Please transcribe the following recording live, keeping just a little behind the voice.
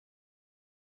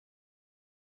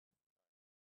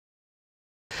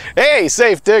Hey,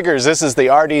 safe diggers, this is the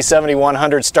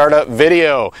RD7100 startup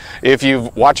video. If you're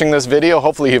watching this video,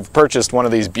 hopefully you've purchased one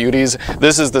of these beauties.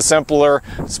 This is the simpler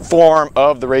form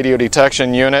of the radio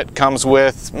detection unit. Comes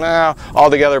with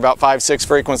altogether about 5-6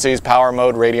 frequencies, power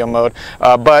mode, radio mode,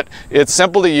 but it's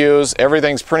simple to use.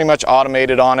 Everything's pretty much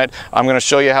automated on it. I'm going to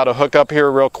show you how to hook up here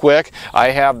real quick. I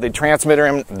have the transmitter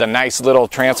in the nice little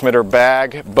transmitter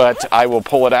bag, but I will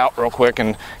pull it out real quick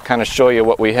and kind of show you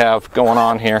what we have going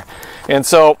on here. And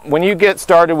so when you get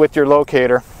started with your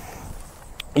locator,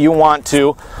 you want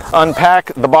to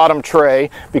unpack the bottom tray,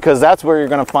 because that's where you're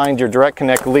going to find your direct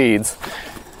connect leads.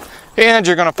 And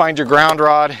you're going to find your ground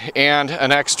rod and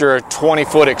an extra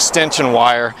 20-foot extension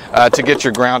wire to get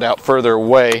your ground out further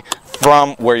away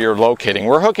from where you're locating.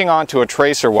 We're hooking onto a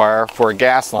tracer wire for a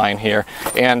gas line here,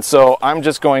 and so I'm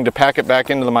just going to pack it back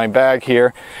into my bag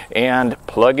here and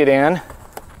plug it in.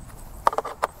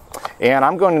 And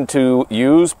I'm going to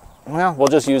use, well, we'll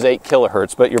just use 8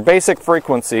 kilohertz, but your basic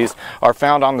frequencies are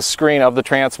found on the screen of the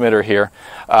transmitter here.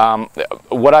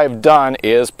 What I've done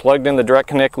is plugged in the direct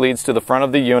connect leads to the front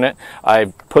of the unit.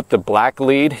 I've put the black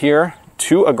lead here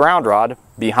to a ground rod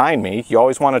behind me. You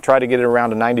always want to try to get it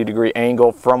around a 90-degree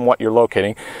angle from what you're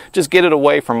locating. Just get it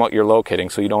away from what you're locating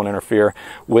so you don't interfere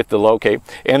with the locate.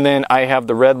 And then I have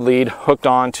the red lead hooked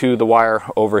on to the wire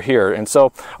over here. And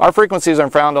so our frequencies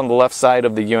are found on the left side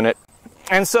of the unit.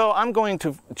 And so I'm going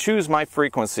to choose my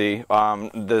frequency.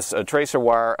 This tracer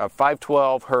wire of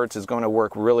 512 hertz is going to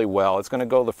work really well. It's going to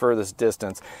go the furthest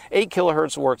distance. 8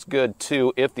 kilohertz works good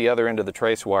too if the other end of the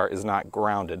tracer wire is not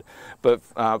grounded. But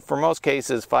for most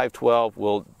cases, 512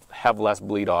 will have less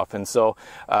bleed off. And so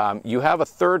you have a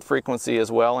third frequency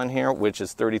as well in here, which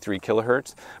is 33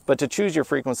 kilohertz. But to choose your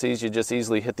frequencies, you just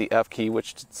easily hit the F key,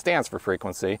 which stands for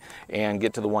frequency, and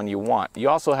get to the one you want. You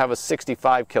also have a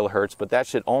 65 kilohertz, but that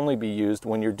should only be used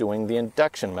when you're doing the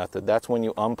induction method. That's when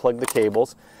you unplug the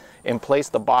cables and place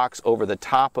the box over the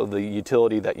top of the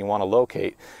utility that you want to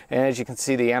locate. And as you can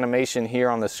see, the animation here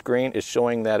on the screen is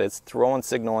showing that it's throwing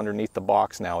signal underneath the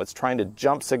box now. It's trying to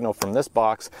jump signal from this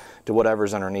box to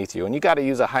whatever's underneath you. And you got to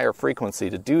use a higher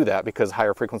frequency to do that, because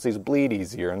higher frequencies bleed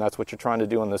easier, and that's what you're trying to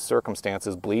do in this circumstance,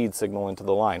 is bleed signal into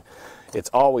the line.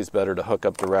 It's always better to hook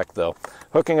up direct though.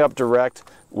 Hooking up direct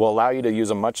will allow you to use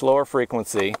a much lower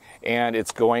frequency, and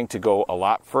it's going to go a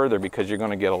lot further because you're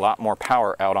going to get a lot more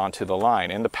power out onto the line.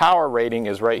 And the power rating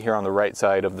is right here on the right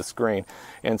side of the screen.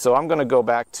 And so I'm going to go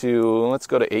back to, let's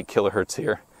go to 8 kilohertz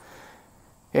here.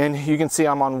 And you can see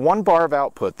I'm on 1 bar of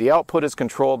output. The output is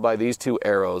controlled by these 2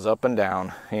 arrows up and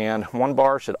down, and 1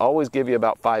 bar should always give you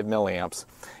about 5 milliamps.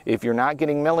 If you're not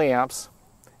getting milliamps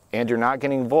and you're not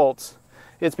getting volts,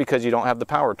 it's because you don't have the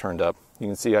power turned up. You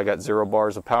can see I got 0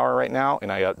 bars of power right now,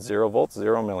 and I got 0 volts,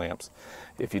 0 milliamps.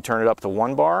 If you turn it up to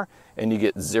 1 bar and you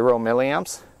get 0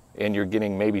 milliamps and you're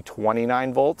getting maybe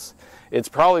 29 volts, it's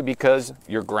probably because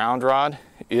your ground rod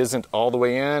isn't all the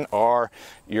way in, or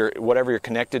whatever you're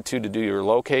connected to do your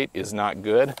locate is not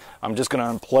good. I'm just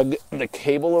going to unplug the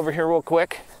cable over here real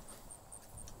quick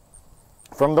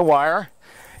from the wire,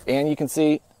 and you can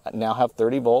see I now have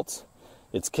 30 volts.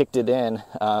 It's kicked in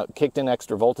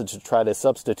extra voltage to try to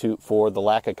substitute for the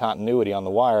lack of continuity on the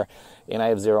wire, and I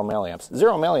have 0 milliamps.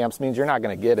 0 milliamps means you're not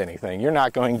going to get anything. You're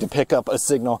not going to pick up a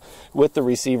signal with the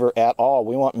receiver at all.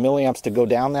 We want milliamps to go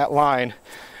down that line,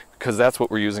 because that's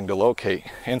what we're using to locate.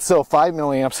 And so 5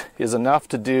 milliamps is enough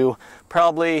to do,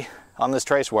 probably on this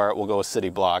trace wire it will go a city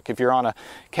block. If you're on a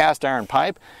cast iron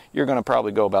pipe, you're going to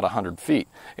probably go about 100 feet.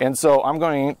 And so I'm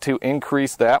going to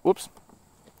increase that,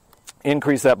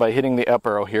 increase that by hitting the up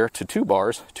arrow here to 2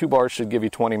 bars. 2 bars should give you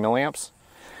 20 milliamps.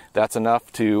 That's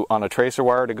enough to, on a tracer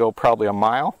wire, to go probably a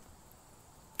mile.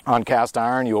 On cast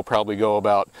iron, you will probably go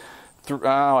about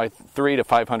 300 to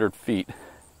 500 feet.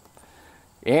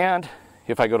 And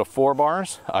if I go to 4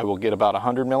 bars, I will get about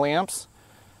 100 milliamps.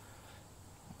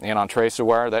 And on tracer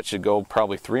wire, that should go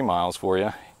probably 3 miles for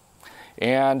you.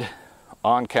 And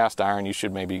on cast iron, you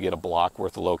should maybe get a block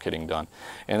worth of locating done.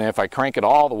 And then if I crank it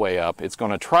all the way up, it's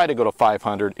going to try to go to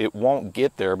 500. It won't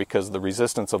get there because the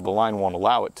resistance of the line won't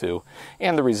allow it to,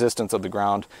 and the resistance of the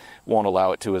ground won't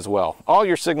allow it to as well. All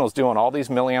your signal's doing, all these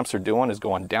milliamps are doing, is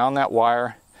going down that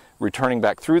wire, returning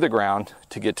back through the ground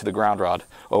to get to the ground rod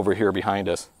over here behind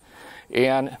us.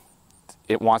 And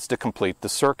it wants to complete the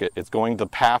circuit. It's going the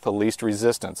path of least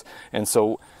resistance. And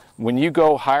so when you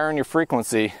go higher in your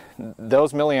frequency,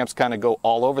 those milliamps kind of go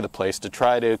all over the place to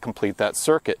try to complete that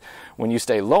circuit. When you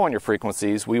stay low on your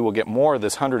frequencies, we will get more of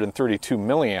this 132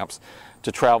 milliamps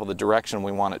to travel the direction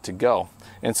we want it to go.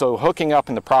 And so hooking up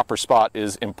in the proper spot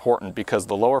is important, because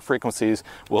the lower frequencies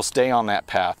will stay on that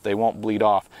path. They won't bleed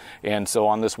off. And so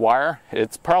on this wire,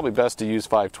 it's probably best to use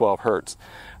 512 hertz.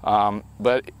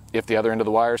 But if the other end of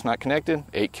the wire is not connected,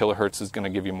 8 kilohertz is going to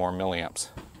give you more milliamps.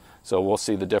 So we'll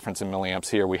see the difference in milliamps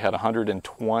here. We had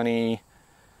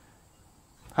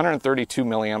 132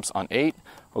 milliamps on 8.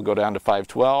 We'll go down to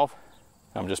 512.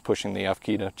 I'm just pushing the F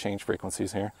key to change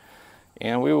frequencies here.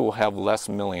 And we will have less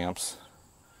milliamps,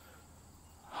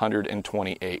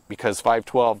 128, because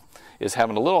 512 is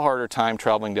having a little harder time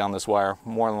traveling down this wire.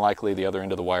 More than likely the other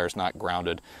end of the wire is not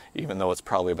grounded, even though it's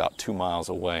probably about 2 miles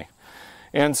away.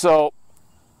 And so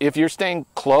if you're staying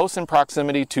close in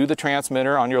proximity to the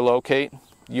transmitter on your locate,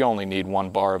 you only need 1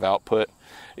 bar of output.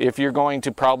 If you're going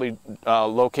to probably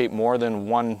locate more than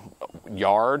 1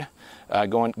 yard,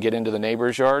 get into the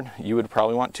neighbor's yard, you would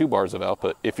probably want 2 bars of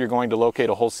output. If you're going to locate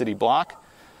a whole city block,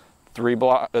 3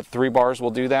 bars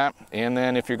will do that. And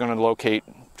then if you're going to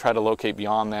try to locate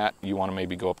beyond that, you want to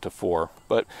maybe go up to 4.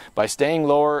 But by staying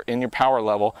lower in your power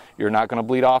level, you're not going to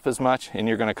bleed off as much, and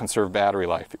you're going to conserve battery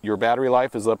life. Your battery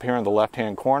life is up here in the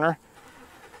left-hand corner.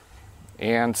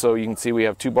 And so you can see we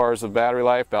have 2 bars of battery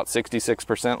life, about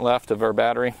 66% left of our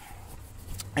battery.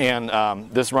 And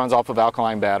this runs off of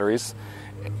alkaline batteries,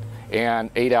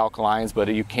 and 8 alkalines, but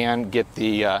you can get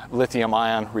the lithium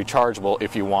ion rechargeable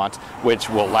if you want, which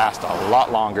will last a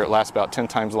lot longer. It lasts about 10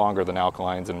 times longer than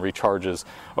alkalines and recharges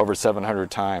over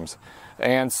 700 times.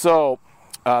 And so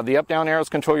the up-down arrows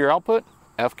control your output.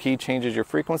 F key changes your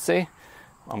frequency.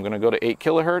 I'm going to go to 8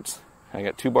 kilohertz. I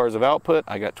got 2 bars of output.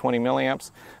 I got 20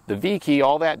 milliamps. The V key,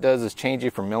 all that does is change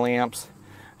you from milliamps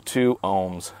to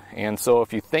ohms. And so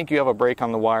if you think you have a break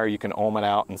on the wire, you can ohm it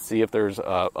out and see if there's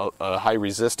a high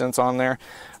resistance on there.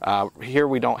 Here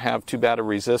we don't have too bad a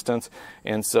resistance,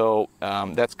 and so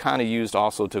that's kind of used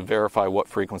also to verify what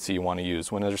frequency you want to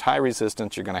use. When there's high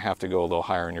resistance, you're going to have to go a little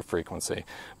higher in your frequency,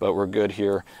 but we're good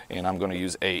here, and I'm going to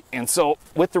use 8. And so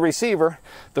with the receiver,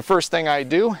 the first thing I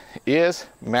do is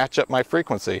match up my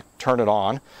frequency, turn it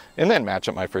on, and then match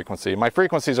up my frequency. My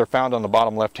frequencies are found on the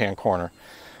bottom left-hand corner.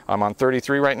 I'm on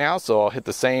 33 right now, so I'll hit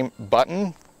the same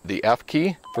button, the F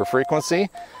key for frequency,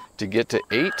 to get to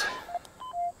 8.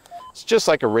 It's just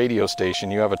like a radio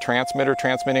station. You have a transmitter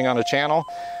transmitting on a channel.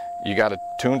 You got to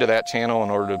tune to that channel in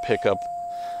order to pick up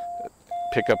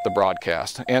the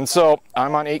broadcast. And so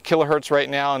I'm on 8 kilohertz right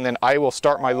now, and then I will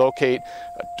start my locate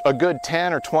a good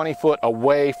 10 or 20 foot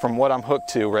away from what I'm hooked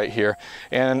to right here.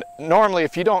 And normally,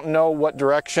 if you don't know what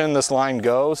direction this line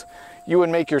goes, you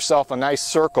would make yourself a nice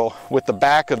circle with the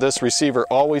back of this receiver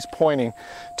always pointing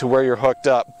to where you're hooked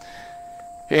up.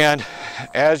 And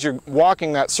as you're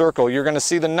walking that circle, you're going to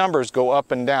see the numbers go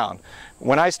up and down.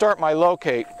 When I start my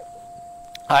locate,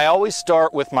 I always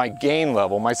start with my gain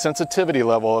level. My sensitivity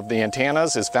level of the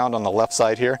antennas is found on the left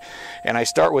side here, and I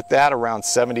start with that around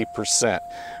 70%,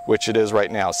 which it is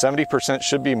right now. 70%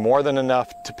 should be more than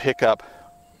enough to pick up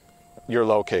your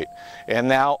locate. And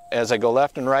now as I go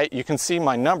left and right, you can see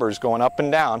my numbers going up and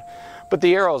down, but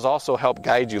the arrows also help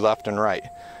guide you left and right.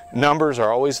 Numbers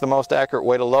are always the most accurate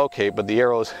way to locate, but the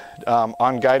arrows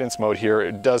on guidance mode here,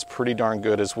 it does pretty darn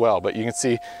good as well. But you can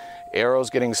see arrows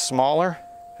getting smaller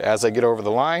as I get over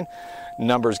the line,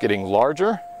 numbers getting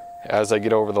larger as I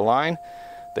get over the line.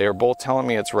 They are both telling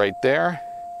me it's right there,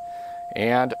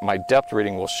 and my depth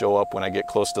reading will show up when I get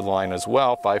close to the line as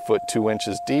well, 5 foot 2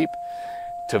 inches deep.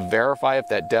 To verify if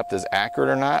that depth is accurate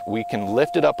or not, we can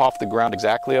lift it up off the ground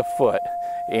exactly a foot,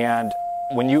 and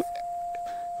when you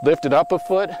lift it up a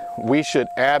foot, we should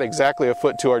add exactly a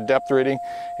foot to our depth reading,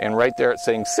 and right there it's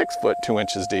saying 6 foot 2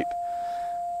 inches deep.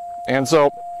 And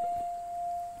so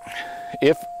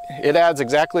if it adds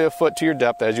exactly a foot to your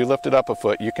depth as you lift it up a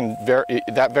foot, you can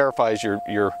that verifies your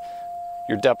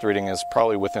depth reading is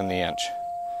probably within the inch,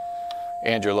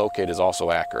 and your locate is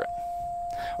also accurate.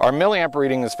 Our milliamp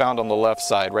reading is found on the left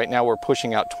side. Right now we're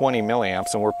pushing out 20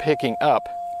 milliamps, and we're picking up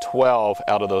 12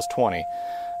 out of those 20.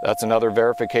 That's another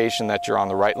verification that you're on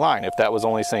the right line. If that was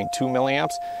only saying 2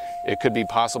 milliamps, it could be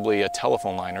possibly a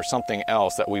telephone line or something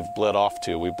else that we've bled off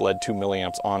to. We bled 2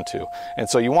 milliamps onto. And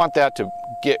so you want that to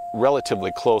get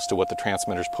relatively close to what the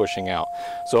transmitter's pushing out.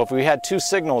 So if we had 2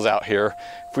 signals out here,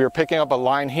 if we were picking up a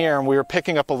line here and we were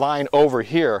picking up a line over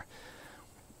here,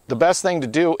 the best thing to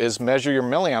do is measure your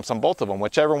milliamps on both of them.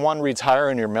 Whichever one reads higher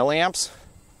in your milliamps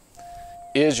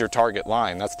is your target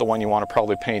line. That's the one you want to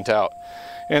probably paint out.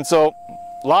 And so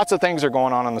lots of things are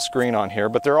going on the screen on here,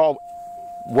 but they're all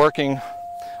working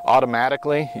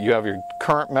automatically. You have your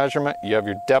current measurement, you have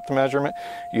your depth measurement,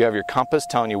 you have your compass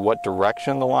telling you what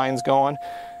direction the line's going.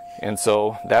 And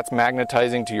so that's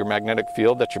magnetizing to your magnetic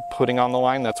field that you're putting on the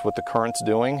line. That's what the current's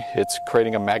doing. It's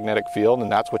creating a magnetic field,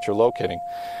 and that's what you're locating.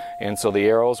 And so the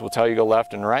arrows will tell you go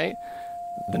left and right.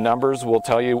 The numbers will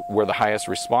tell you where the highest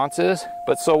response is,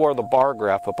 but so are the bar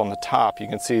graph up on the top. You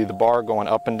can see the bar going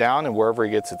up and down, and wherever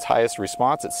it gets its highest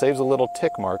response, it saves a little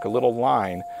tick mark, a little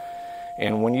line.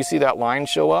 And when you see that line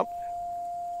show up,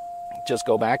 just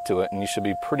go back to it, and you should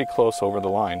be pretty close over the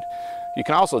line. You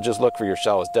can also just look for your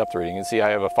shallowest depth reading. You can see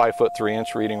I have a 5 foot 3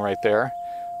 inch reading right there,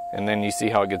 and then you see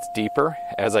how it gets deeper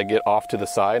as I get off to the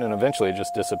side, and eventually it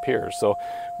just disappears. So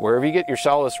wherever you get your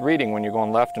shallowest reading when you're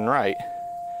going left and right,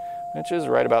 which is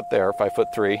right about there, 5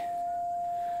 foot 3,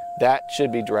 that should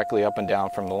be directly up and down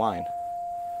from the line.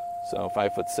 So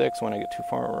 5 foot 6, when I get too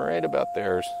far, right about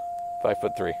there's 5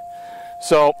 foot 3.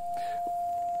 So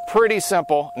pretty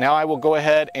simple. Now I will go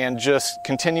ahead and just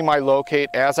continue my locate.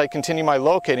 As I continue my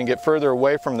locate and get further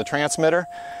away from the transmitter,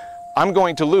 I'm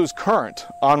going to lose current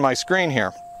on my screen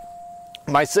here.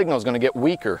 My signal is going to get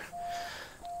weaker.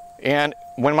 And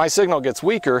when my signal gets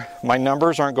weaker, my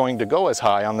numbers aren't going to go as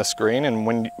high on the screen. And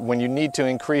when you need to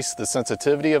increase the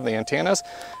sensitivity of the antennas,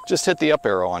 just hit the up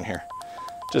arrow on here.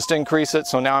 Just increase it.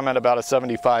 So now I'm at about a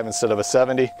 75 instead of a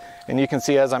 70. And you can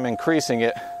see as I'm increasing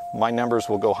it, my numbers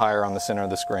will go higher on the center of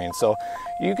the screen. So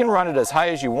you can run it as high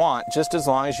as you want, just as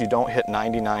long as you don't hit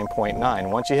 99.9.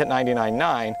 Once you hit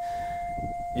 99.9,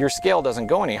 your scale doesn't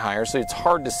go any higher, so it's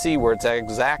hard to see where it's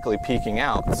exactly peaking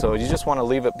out. So you just want to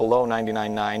leave it below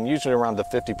 99.9. Usually around the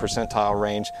 50 percentile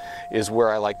range is where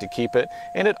I like to keep it,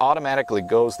 and it automatically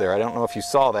goes there. I don't know if you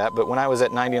saw that, but when I was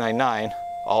at 99.9,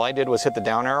 all I did was hit the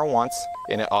down arrow once,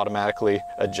 and it automatically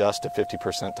adjusts to 50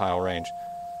 percentile range.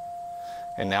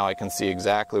 And now I can see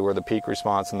exactly where the peak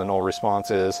response and the null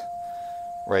response is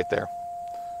right there.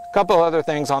 A couple other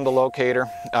things on the locator.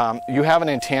 You have an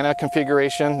antenna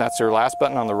configuration. That's your last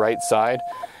button on the right side.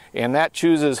 And that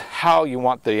chooses how you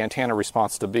want the antenna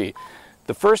response to be.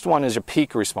 The first one is your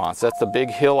peak response. That's the big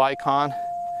hill icon.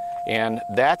 And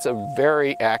that's a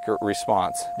very accurate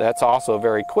response. That's also a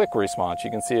very quick response. You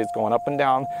can see it's going up and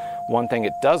down. One thing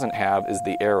it doesn't have is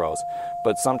the arrows,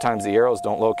 but sometimes the arrows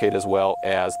don't locate as well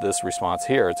as this response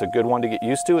here. It's a good one to get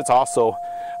used to. It's also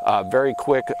very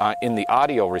quick in the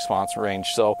audio response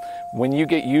range. So when you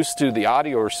get used to the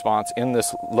audio response in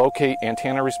this locate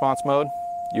antenna response mode,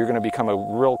 you're going to become a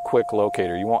real quick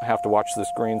locator. You won't have to watch the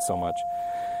screen so much.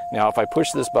 Now if I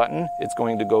push this button, it's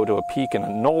going to go to a peak and a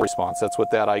null response. That's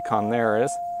what that icon there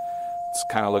is. It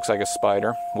kind of looks like a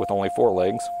spider with only 4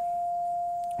 legs.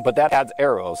 But that adds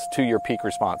arrows to your peak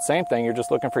response. Same thing, you're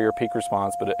just looking for your peak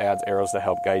response, but it adds arrows to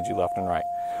help guide you left and right.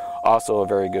 Also a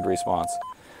very good response.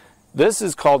 This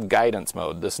is called guidance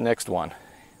mode, this next one.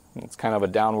 It's kind of a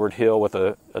downward hill with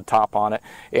a top on it.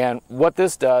 And what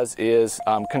this does is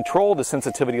control the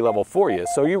sensitivity level for you.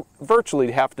 So you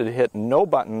virtually have to hit no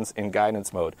buttons in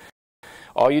guidance mode.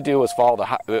 All you do is follow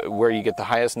where you get the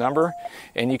highest number,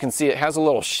 and you can see it has a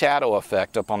little shadow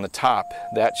effect up on the top.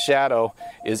 That shadow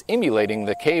is emulating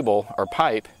the cable or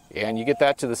pipe, and you get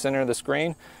that to the center of the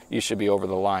screen, you should be over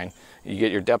the line. You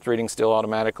get your depth reading still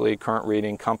automatically, current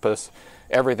reading, compass,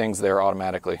 everything's there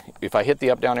automatically. If I hit the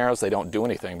up down arrows, they don't do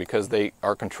anything because they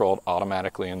are controlled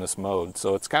automatically in this mode.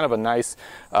 So it's kind of a nice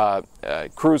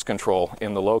cruise control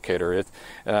in the locator.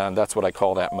 That's what I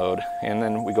call that mode. And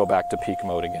then we go back to peak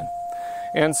mode again.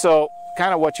 And so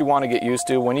kind of what you want to get used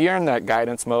to, when you're in that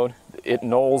guidance mode, it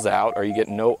nulls out, or you get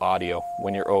no audio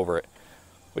when you're over it,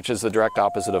 which is the direct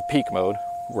opposite of peak mode,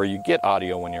 where you get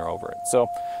audio when you're over it. So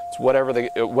it's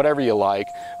whatever you like.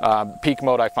 Peak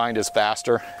mode I find is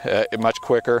faster, much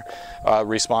quicker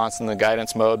response than the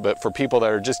guidance mode, but for people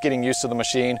that are just getting used to the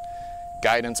machine,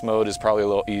 guidance mode is probably a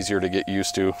little easier to get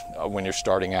used to when you're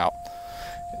starting out.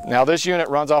 Now this unit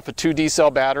runs off of 2 D-cell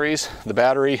batteries. The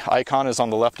battery icon is on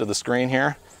the left of the screen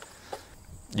here.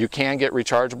 You can get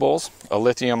rechargeables. A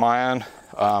lithium ion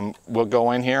will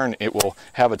go in here, and it will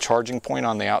have a charging point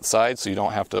on the outside, so you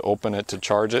don't have to open it to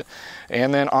charge it.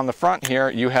 And then on the front here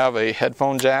you have a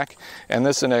headphone jack, and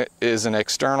this is an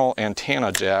external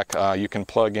antenna jack. You can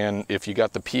plug in, if you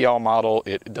got the PL model,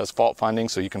 it does fault finding,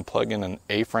 so you can plug in an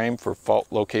A-frame for fault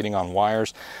locating on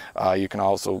wires. You can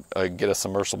also get a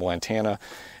submersible antenna,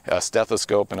 a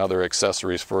stethoscope, and other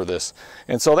accessories for this.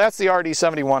 And so that's the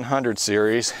RD7100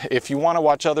 series. If you want to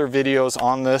watch other videos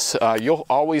on this, you'll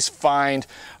always find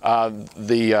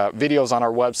the videos on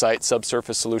our website,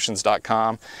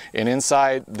 subsurfacesolutions.com, and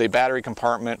inside the battery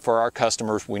compartment for our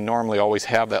customers, we normally always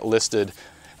have that listed,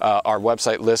 our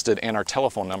website listed, and our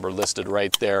telephone number listed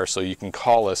right there, so you can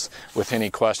call us with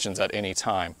any questions at any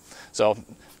time. So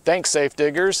thanks, Safe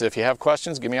Diggers. If you have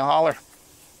questions, give me a holler.